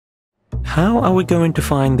How are we going to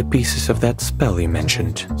find the pieces of that spell you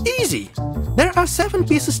mentioned? Easy! There are 7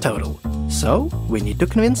 pieces total. So, we need to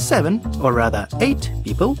convince 7, or rather 8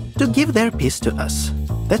 people to give their piece to us.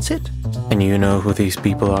 That's it. And you know who these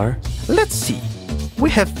people are? Let's see. We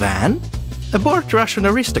have Van, a bored Russian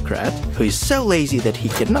aristocrat who is so lazy that he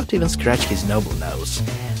cannot even scratch his noble nose.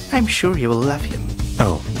 I'm sure you will love him.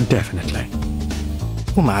 Oh, definitely.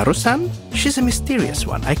 Umaru-san? She's a mysterious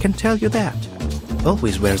one, I can tell you that.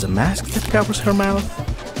 Always wears a mask that covers her mouth.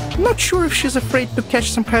 Not sure if she's afraid to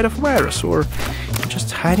catch some kind of virus or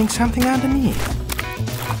just hiding something underneath.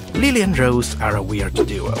 Lily and Rose are a weird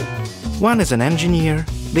duo. One is an engineer,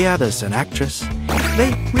 the other's an actress.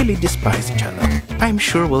 They really despise each other. I'm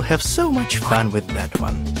sure we'll have so much fun with that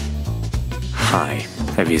one. Hi,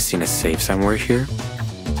 have you seen a safe somewhere here?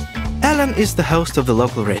 Ellen is the host of the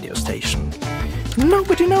local radio station.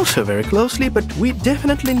 Nobody knows her very closely, but we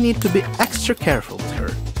definitely need to be extra careful with her.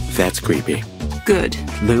 That's creepy. Good.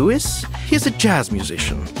 Louis, he's a jazz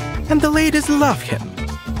musician, and the ladies love him.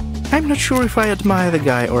 I'm not sure if I admire the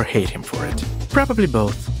guy or hate him for it. Probably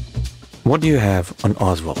both. What do you have on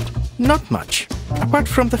Oswald? Not much, apart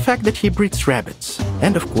from the fact that he breeds rabbits.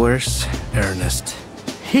 And of course, Ernest.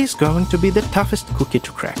 He's going to be the toughest cookie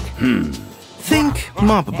to crack. Think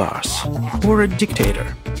mob boss, or a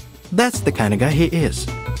dictator. That's the kind of guy he is.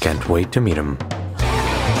 Can't wait to meet him.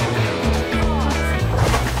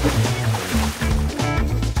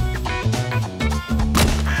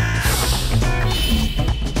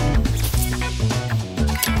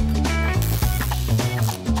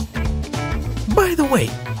 By the way,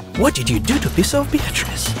 what did you do to piss off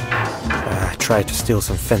Beatrice? I tried to steal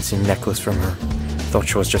some fancy necklace from her. Thought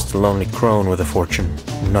she was just a lonely crone with a fortune,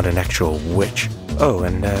 not an actual witch. Oh,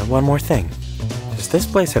 and one more thing. Does this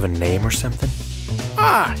place have a name or something?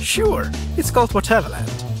 Ah, sure. It's called Whateverland.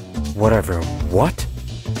 Whatever. What?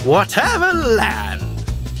 Whateverland!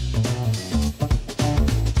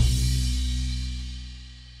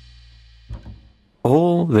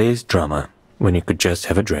 All this drama when you could just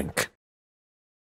have a drink.